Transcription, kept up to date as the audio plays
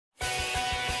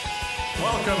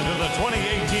Welcome to the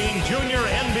 2018 Junior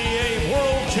NBA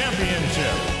World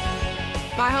Championship.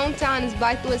 My hometown is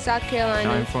Blythewood, South Carolina.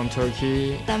 I'm from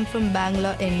Turkey. I'm from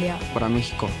Bangalore, India. Para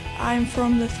Mexico. I'm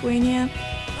from Lithuania.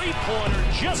 Three-pointer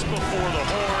just before the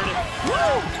horn.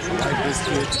 Woo! Like this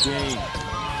kid's game.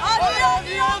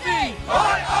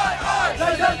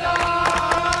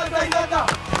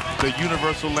 The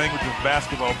universal language of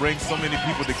basketball brings so many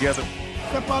people together.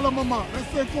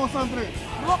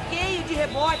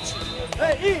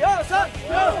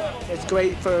 It's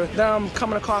great for them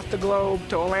coming across the globe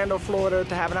to Orlando, Florida,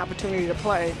 to have an opportunity to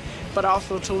play, but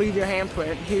also to leave your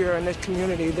handprint here in this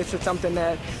community. This is something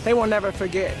that they will never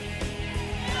forget.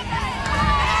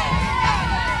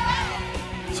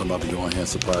 So I'm about to go on here and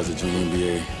surprise the Junior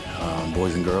NBA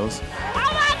boys and girls.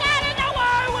 Oh my God, it's a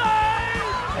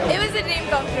word! It was a dream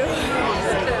come true.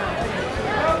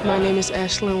 My name is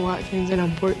Ashlyn Watkins, and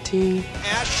I'm 14.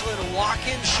 Ashlyn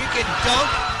Watkins, she can dunk.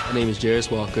 My name is Jairus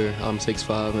Walker. I'm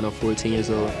 6'5", and I'm 14 years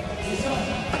old.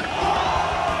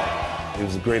 It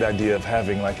was a great idea of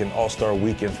having like an all-star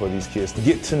weekend for these kids to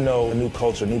get to know a new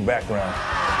culture, new background.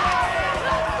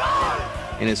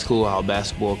 And it's cool how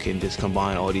basketball can just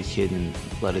combine all these kids and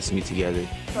let us meet together.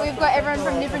 We've got everyone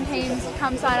from different teams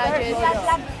come sign our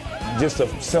jerseys. Just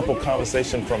a simple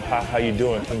conversation from how you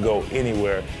doing can go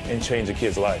anywhere and change a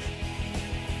kid's life.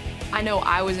 I know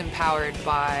I was empowered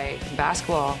by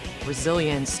basketball,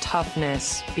 resilience,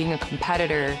 toughness, being a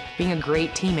competitor, being a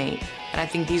great teammate. And I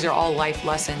think these are all life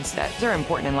lessons that are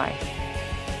important in life.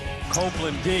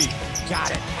 Copeland D.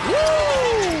 Got it.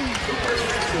 Woo!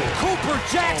 Cooper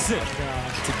Jackson.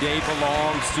 Today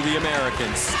belongs to the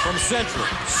Americans from Central,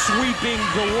 sweeping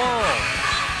the world.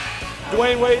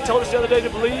 Dwayne Wade told us the other day to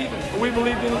believe, and we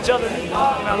believed in each other, and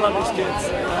I love these kids.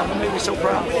 It made me so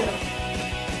proud.